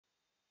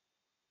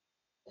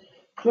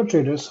Hello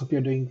traders, hope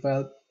you're doing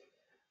well.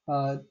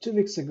 2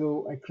 weeks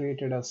ago, I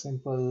created a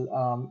simple,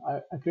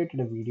 I created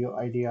a video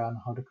idea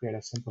on how to create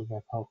a simple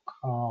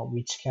webhook,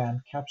 which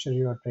can capture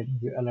your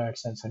TradingView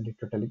alerts and send it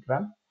to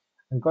Telegram.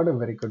 And got a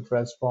very good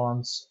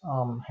response.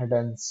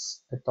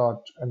 Hence, I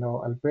thought,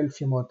 I'll build a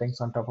few more things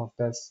on top of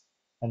this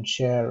and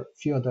share a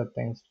few other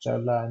things which I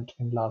learned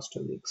in last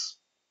 2 weeks.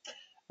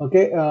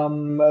 Okay,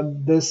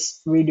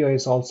 this video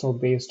is also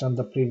based on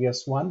the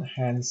previous one.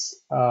 Hence,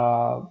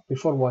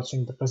 before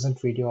watching the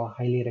present video, I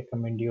highly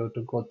recommend you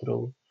to go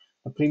through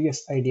the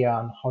previous idea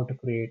on how to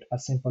create a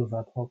simple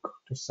webhook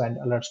to send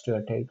alerts to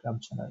your Telegram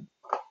channel.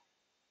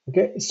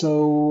 Okay,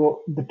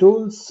 so the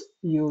tools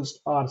used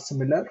are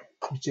similar,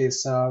 which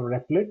is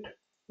Replit.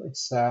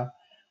 It's a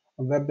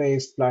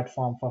web-based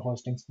platform for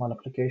hosting small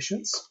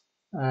applications,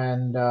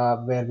 and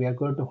where we are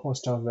going to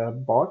host our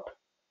web bot,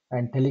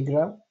 and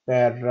Telegram,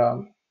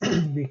 where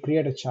we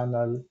create a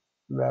channel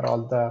where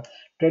all the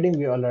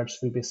TradingView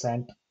alerts will be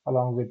sent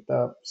along with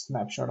the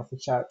snapshot of the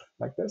chart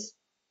like this.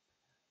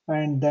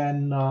 And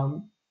then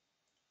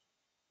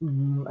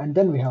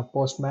we have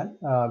Postman,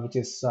 which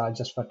is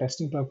just for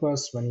testing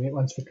purpose.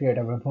 Once we create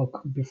a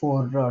webhook,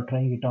 before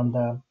trying it on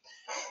the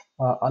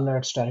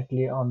alerts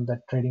directly on the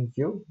trading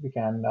view, we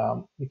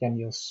can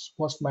use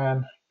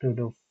Postman to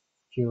do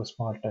few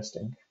small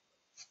testing.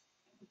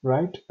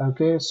 Right.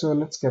 Okay. So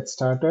let's get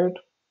started.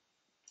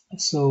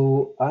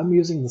 So I'm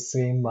using the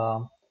same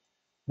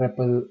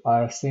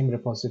same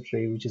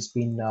repository which has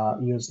been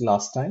used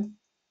last time.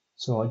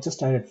 So I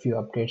just added few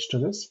updates to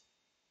this.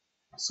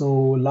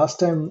 So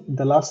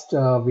the last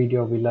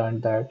video, we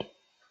learned that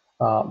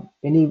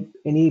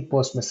any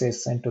post message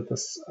sent to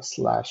this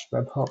slash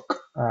webhook,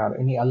 or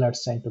any alert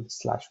sent to the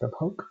slash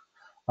webhook,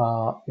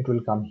 it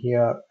will come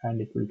here and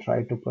it will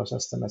try to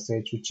process the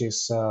message which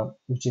is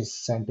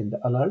sent in the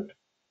alert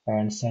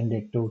and send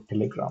it to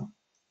Telegram,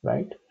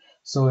 right?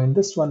 So in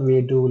this one, we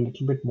do a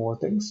little bit more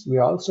things. We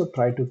also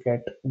try to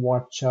get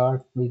what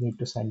chart we need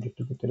to send it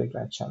to the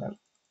Telegram channel,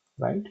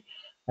 right?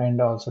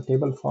 And also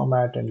table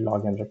format and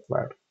login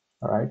required.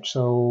 All right.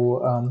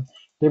 So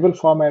table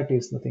format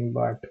is nothing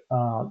but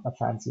a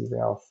fancy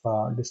way of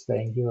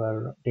displaying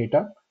your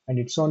data, and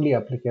it's only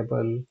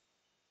applicable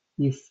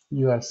if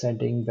you are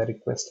sending the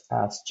request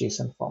as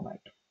JSON format,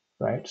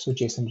 right? So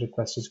JSON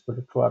request is put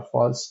true or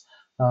false,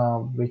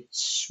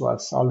 which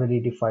was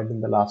already defined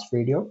in the last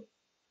video.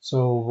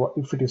 So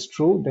if it is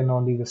true, then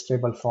only the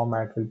stable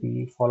format will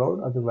be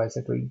followed. Otherwise,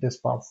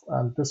 this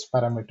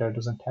parameter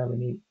doesn't have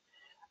any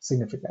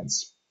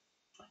significance.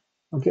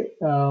 Okay.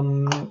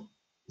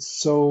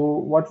 So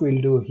what we'll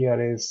do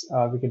here is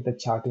we get the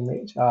chart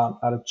image or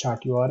a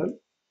chart URL,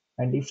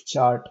 and if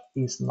chart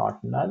is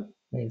not null,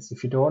 means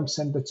if you don't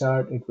send the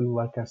chart, it will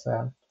work as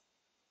a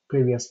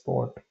previous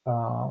port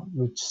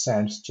which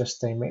sends just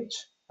the image.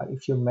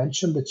 If you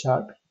mention the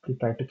chart, it will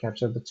try to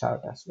capture the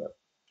chart as well,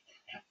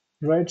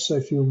 right? So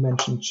if you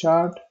mention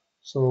chart,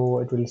 so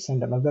it will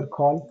send another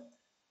call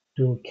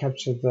to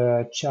capture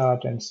the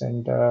chart and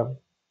send no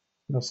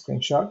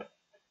screenshot.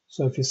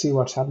 So if you see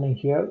what's happening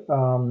here,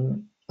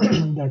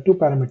 there are two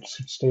parameters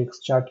it takes: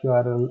 chart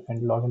URL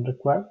and login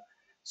required.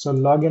 So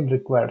login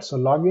required. So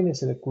login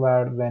is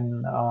required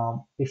when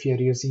if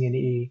you're using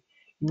any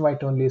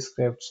invite-only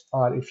scripts,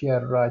 or if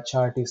your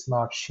chart is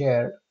not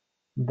shared,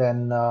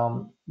 then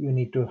you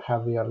need to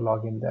have your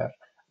login there.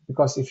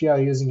 Because if you are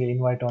using an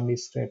invite-only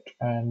script,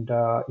 and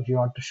if you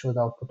want to show the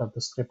output of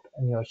the script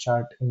in your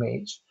chart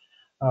image,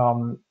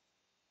 um,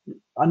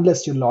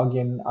 unless you log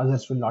in,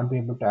 others will not be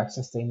able to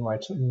access the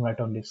invite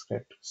only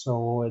script.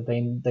 So the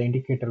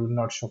indicator will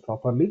not show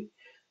properly.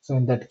 So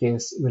in that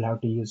case, you will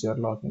have to use your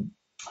login.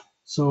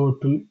 So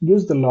to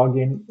use the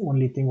login,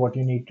 only thing what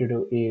you need to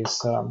do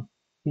is you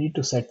need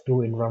to set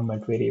two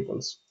environment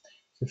variables.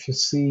 So if you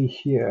see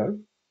here,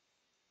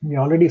 we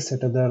already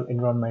set other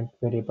environment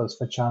variables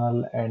for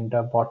channel and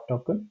bot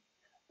token.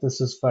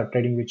 This is for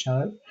TradingView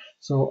channel.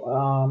 So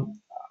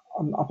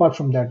apart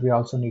from that, we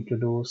also need to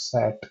do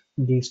set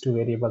these two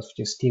variables,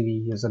 which is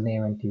TV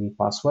username and TV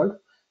password.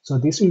 So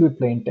this will be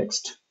plain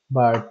text,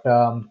 but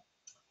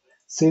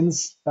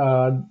since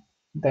the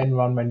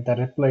environment, the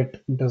replit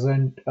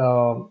doesn't,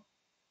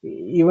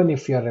 even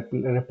if your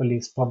REPL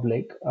is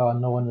public,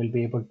 no one will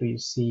be able to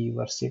see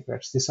your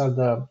secrets. These are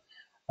the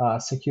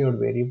secured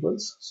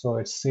variables, so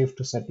it's safe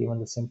to set even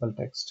the simple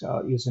text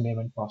username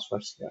and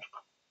passwords here.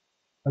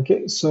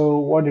 Okay, so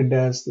what it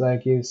does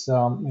like is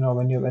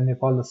when you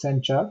call the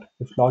send chart,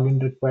 if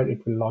login required,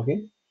 it will log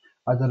in.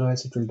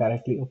 Otherwise, it will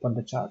directly open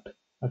the chart.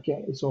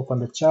 Okay, so open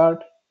the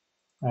chart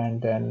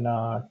and then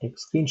take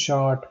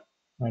screenshot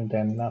and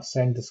then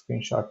send the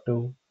screenshot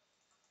to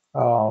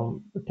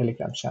the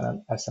Telegram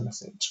channel as a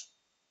message,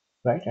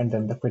 right? And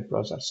then the quit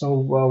browser. So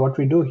what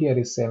we do here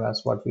is same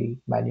as what we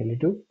manually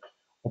do.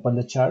 Open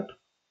the chart,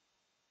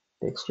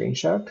 take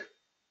screenshot,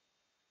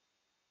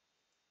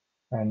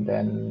 and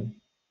then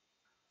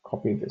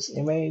copy this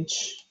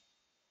image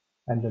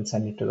and then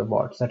send it to the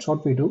bots. That's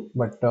what we do,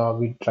 but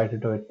we try to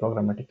do it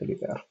programmatically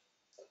there.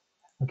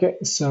 Okay,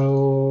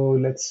 so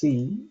let's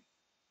see.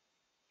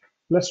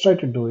 let's try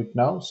to do it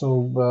now. So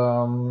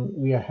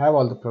we have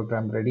all the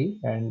program ready,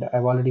 and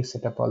I've already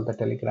set up all the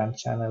Telegram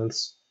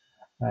channels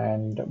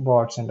and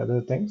bots and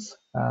other things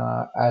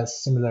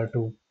as similar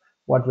to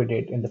what we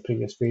did in the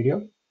previous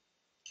video.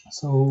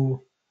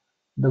 So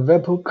the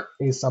webhook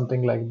is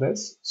something like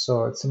this.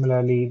 So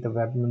similarly, the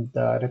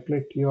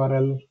replit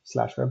URL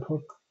slash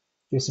webhook,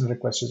 JSON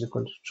request is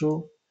equal to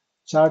true,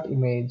 chart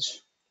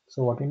image.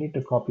 So what we need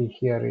to copy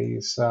here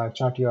is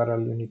chart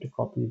URL. We need to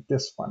copy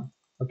this one.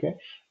 Okay.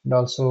 And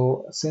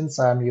also, since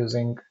I'm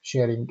using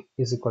sharing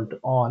is equal to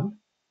on,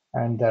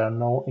 and there are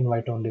no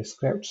invite only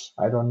scripts,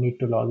 I don't need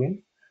to log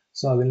in.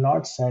 So I will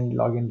not send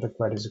login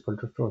required is equal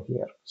to true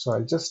here. So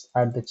I'll just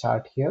add the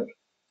chart here,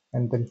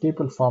 and then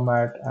table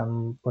format,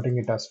 I'm putting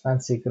it as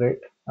fancy grid.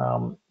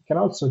 You can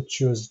also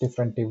choose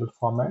different table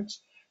formats.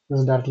 This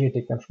is directly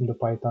taken from the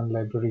Python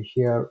library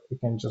here. You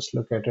can just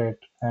look at it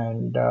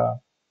and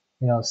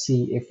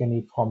see if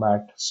any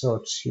format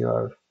suits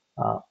your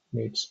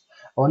needs.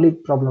 Only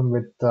problem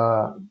with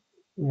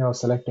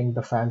selecting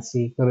the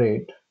fancy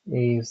grid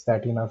is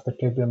that if the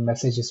table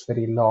message is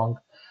very long,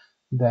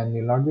 then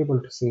you'll not be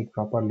able to see it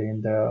properly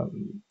in the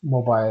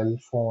mobile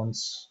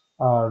phones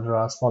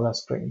or smaller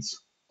screens.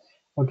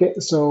 Okay,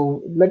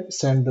 so let's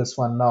send this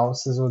one now.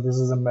 So this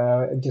is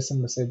just a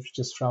message which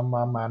is from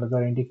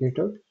another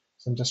indicator.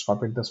 So I'm just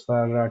copied this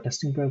for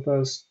testing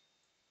purpose.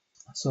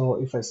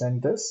 So if I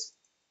send this,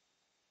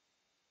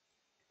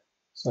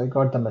 so I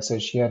got the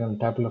message here in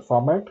tabular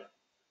format.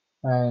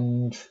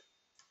 And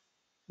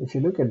if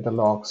you look at the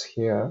logs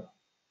here,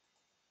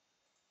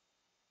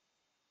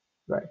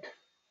 right?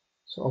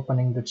 So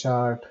opening the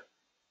chart,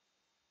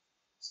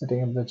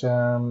 setting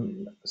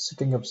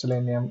up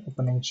Selenium,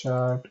 opening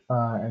chart,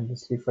 and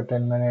this leave for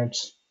 10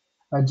 minutes.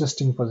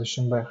 Adjusting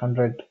position by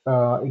 100.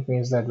 It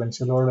means that once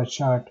you load a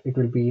chart, it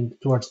will be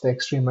towards the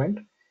extreme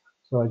end.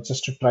 So I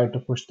just to try to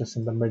push this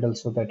in the middle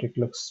so that it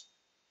looks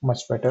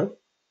much better.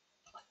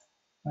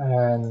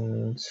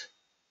 And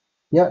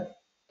yeah,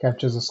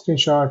 captures a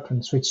screenshot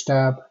and switch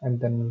tab and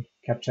then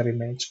capture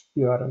image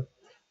URL.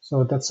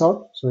 So that's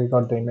all. So we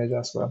got the image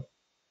as well.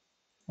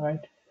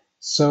 Right.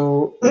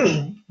 So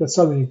that's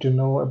all we need to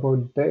know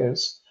about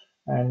this,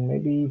 and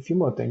maybe a few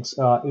more things.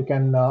 You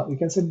can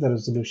set the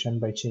resolution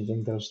by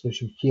changing the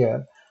resolution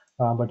here,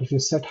 but if you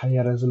set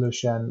higher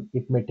resolution,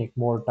 it may take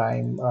more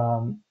time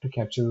to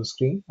capture the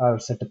screen or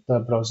set up the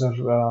browser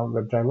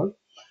WebDriver.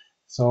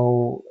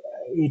 So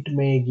it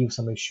may give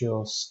some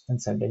issues in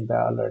sending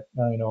the alert,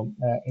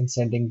 in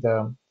sending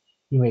the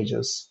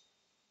images.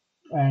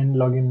 And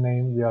login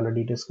name, we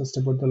already discussed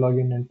about the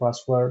login and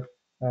password,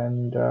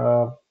 and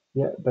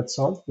yeah, that's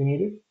all we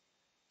needed.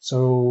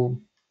 So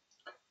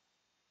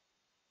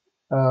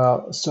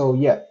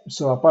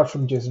so apart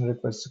from JSON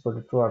request equal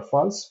to true or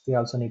false, we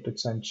also need to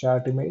send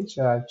chart image,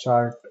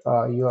 chart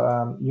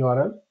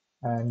URL,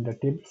 and the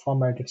table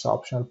format. It's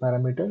optional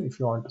parameter. If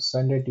you want to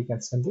send it, you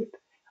can send it.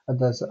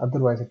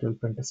 Otherwise, it will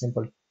print a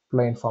simple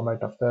plain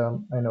format of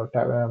the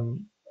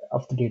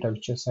of the data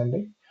which you're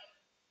sending.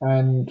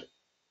 And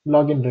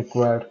login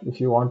required. If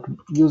you want to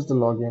use the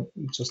login,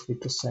 you just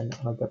need to send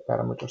another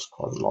parameters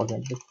called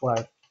login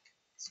required.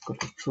 It's equal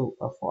to true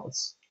or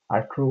false.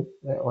 Are true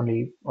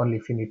only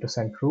if you need to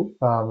send true.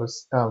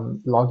 With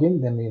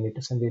login, then you need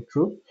to send it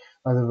true.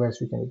 Otherwise,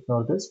 we can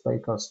ignore this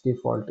because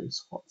default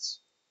is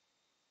false.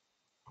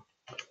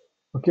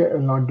 Okay, I'll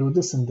not do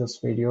this in this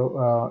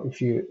video.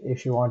 If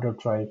you want to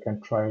try, you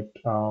can try it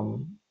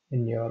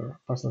in your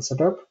personal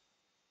setup.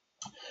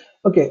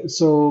 Okay,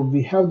 so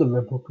we have the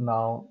webhook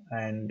now,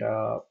 and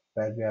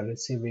where we are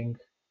receiving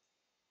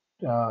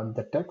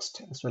the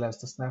text as well as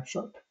the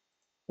snapshot.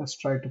 Let's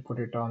try to put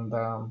it on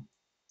the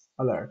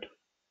alert.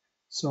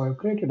 So I've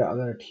created an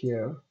alert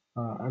here.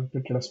 I've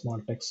created a small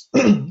text,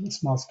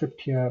 small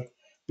script here,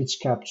 which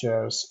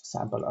captures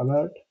sample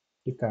alert,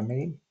 ticker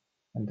name,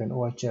 and then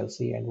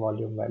OHLC and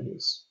volume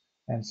values,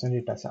 and send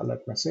it as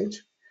alert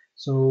message.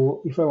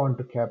 So if I want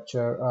to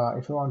capture,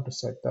 if I want to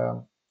set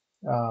a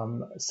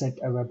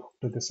webhook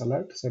to this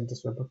alert, set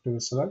this webhook to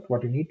this alert,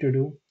 what you need to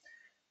do,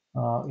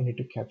 you need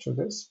to capture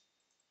this.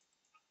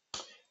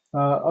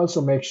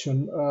 Also make sure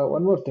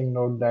one more thing,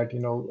 note that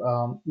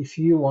if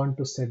you want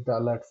to set the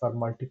alert for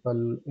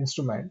multiple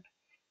instrument,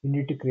 you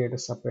need to create a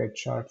separate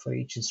chart for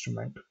each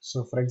instrument.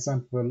 So for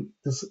example,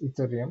 this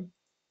Ethereum,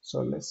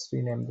 so let's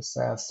rename this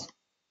as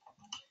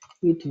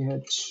ETH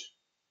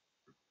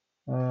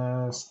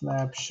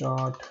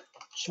snapshot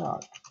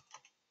chart,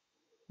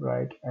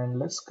 right? And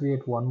let's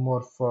create one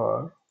more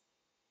for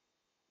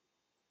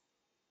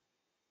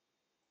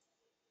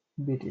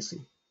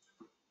BTC.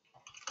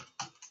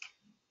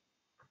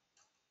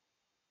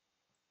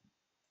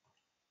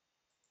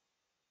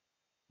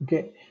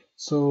 Okay,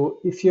 so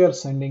if you're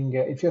setting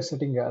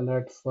an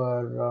alert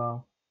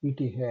for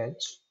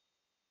ETH,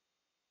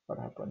 what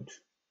happened?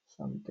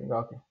 Something,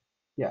 okay.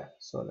 Yeah,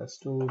 so let's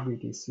do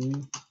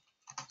BTC.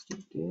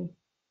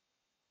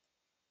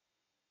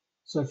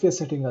 So if you're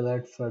setting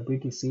alert for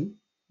BTC,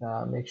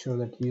 make sure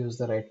that you use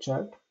the right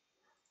chart.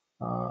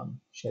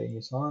 Sharing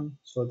is on.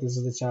 So this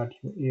is the chart,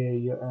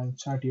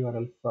 chart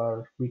URL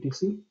for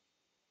BTC.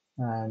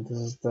 and this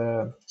is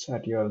the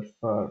chat URL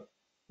for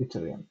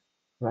Ethereum,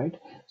 right?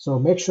 So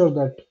make sure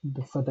that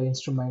for the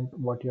instrument,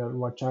 what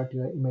chart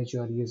your image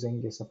you are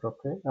using is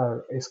appropriate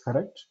or is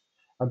correct.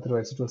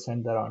 Otherwise, it will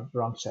send the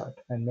wrong chart.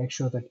 And make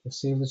sure that you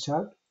save the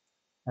chart.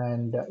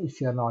 And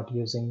if you are not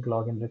using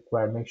login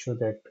required, make sure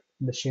that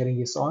the sharing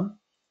is on.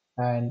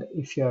 And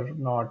if you are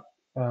not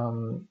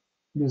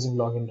using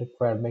login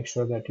required, make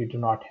sure that you do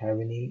not have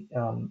any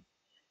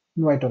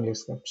invite only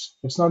scripts.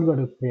 It's not going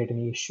to create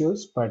any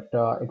issues, but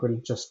it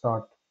will just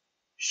not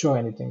show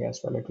anything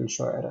as well. It will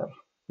show error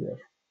here.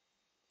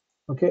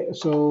 Okay,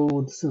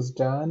 so this is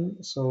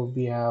done. So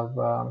we have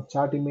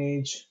chart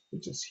image,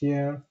 which is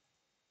here.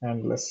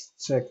 And let's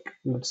check,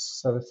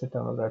 let's set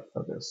an alert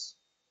for this.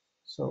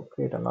 So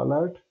create an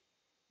alert,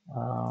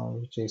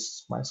 which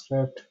is my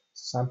script,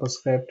 sample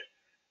script,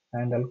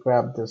 and I'll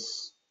grab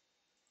this.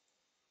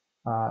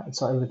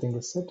 So everything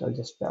is set. I'll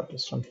just grab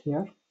this from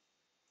here.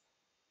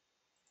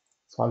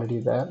 It's already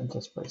there. I'll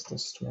just press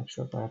this to make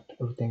sure that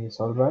everything is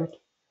all right.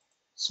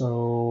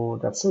 So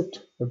that's it.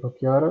 The book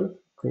URL,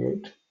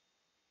 create.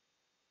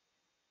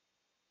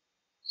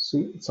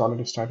 See, it's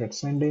already started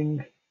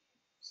sending.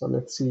 So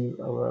let's see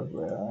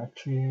our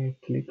actually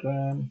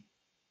Telegram.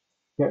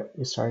 Yeah,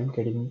 we started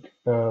getting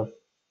the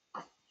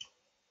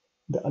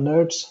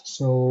alerts.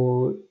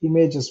 So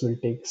images will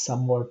take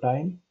some more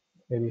time,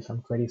 maybe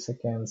some 20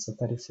 seconds or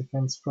 30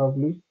 seconds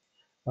probably.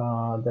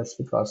 That's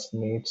because it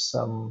needs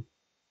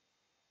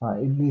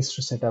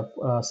to set up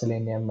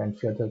Selenium and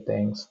few other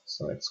things.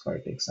 So it's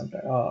going to take some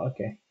time. Oh,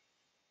 okay.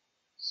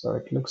 So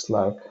it looks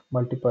like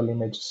multiple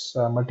images,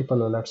 multiple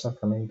alerts are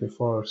coming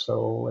before.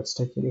 So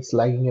it's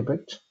lagging a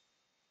bit.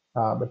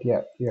 But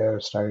yeah,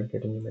 we started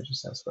getting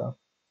images as well.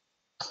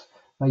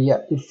 Yeah,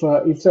 if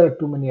there are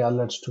too many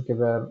alerts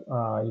together,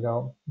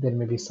 there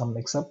may be some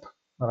mix-up,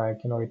 right?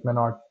 It may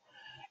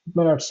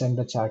not send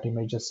the chat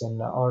images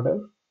in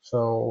order,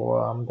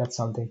 so that's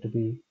something to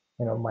be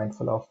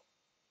mindful of.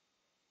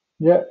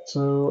 Yeah,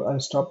 so I'll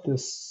stop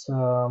this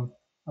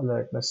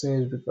alert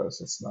message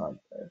because it's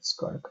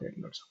going to create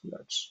lots of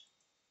alerts.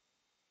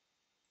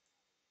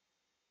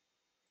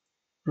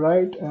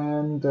 Right,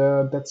 and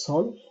that's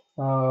all.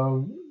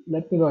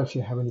 Let me know if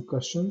you have any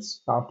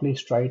questions.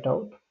 Please try it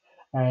out.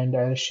 And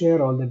I'll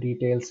share all the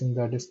details in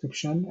the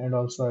description, and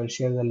also I'll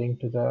share the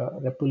link to the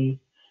REPL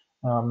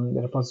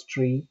the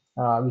repository,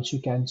 which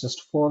you can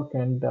just fork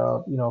and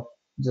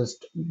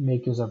just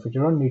make use of it.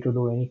 You don't need to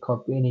do any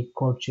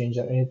code change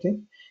or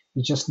anything.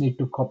 You just need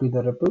to copy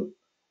the REPL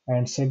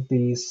and set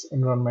these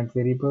environment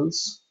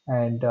variables,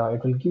 and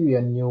it will give you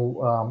a new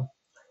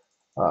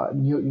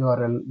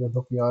URL,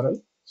 webhook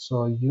URL.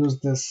 So use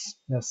this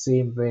the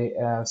same way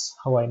as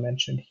how I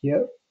mentioned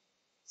here,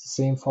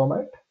 same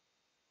format,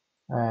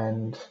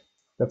 and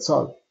that's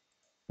all,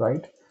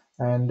 right?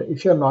 And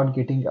if you're not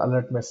getting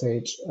alert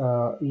message,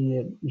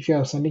 if you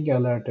are sending an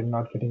alert and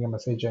not getting a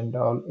message and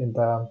all in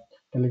the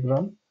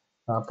Telegram,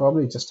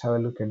 probably just have a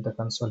look at the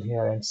console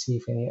here and see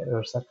if any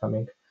errors are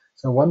coming.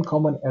 So one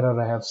common error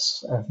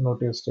I've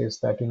noticed is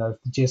that if the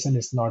JSON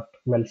is not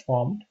well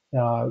formed,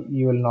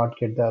 you will not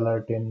get the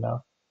alert in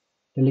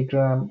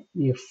Telegram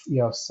if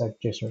your set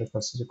JSON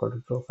request is equal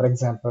to true. For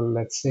example,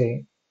 let's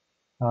say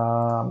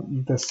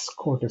this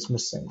quote is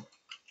missing,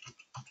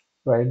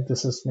 right?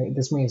 This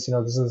means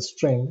this is a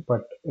string,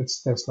 but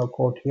there's no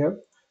quote here,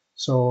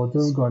 so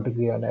this is going to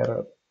be an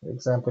error. For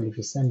example, if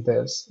you send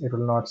this, it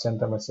will not send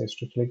the message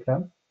to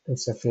Telegram.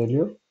 It's a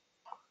failure.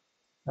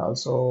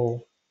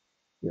 Also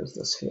use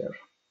this here,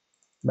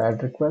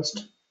 bad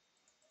request,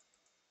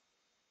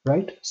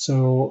 right?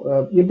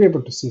 So you'll be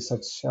able to see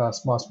such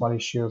small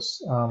issues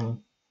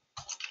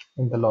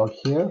in the log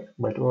here,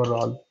 but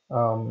overall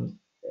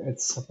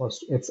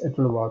it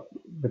will work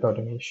without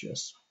any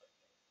issues.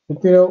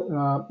 Let me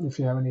know if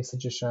you have any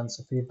suggestions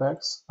or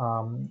feedbacks,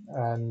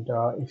 and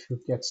if you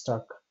get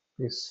stuck,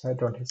 please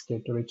don't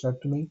hesitate to reach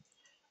out to me.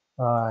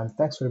 And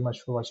thanks very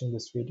much for watching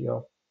this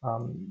video.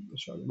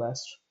 Wish you all the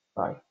best.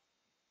 Bye.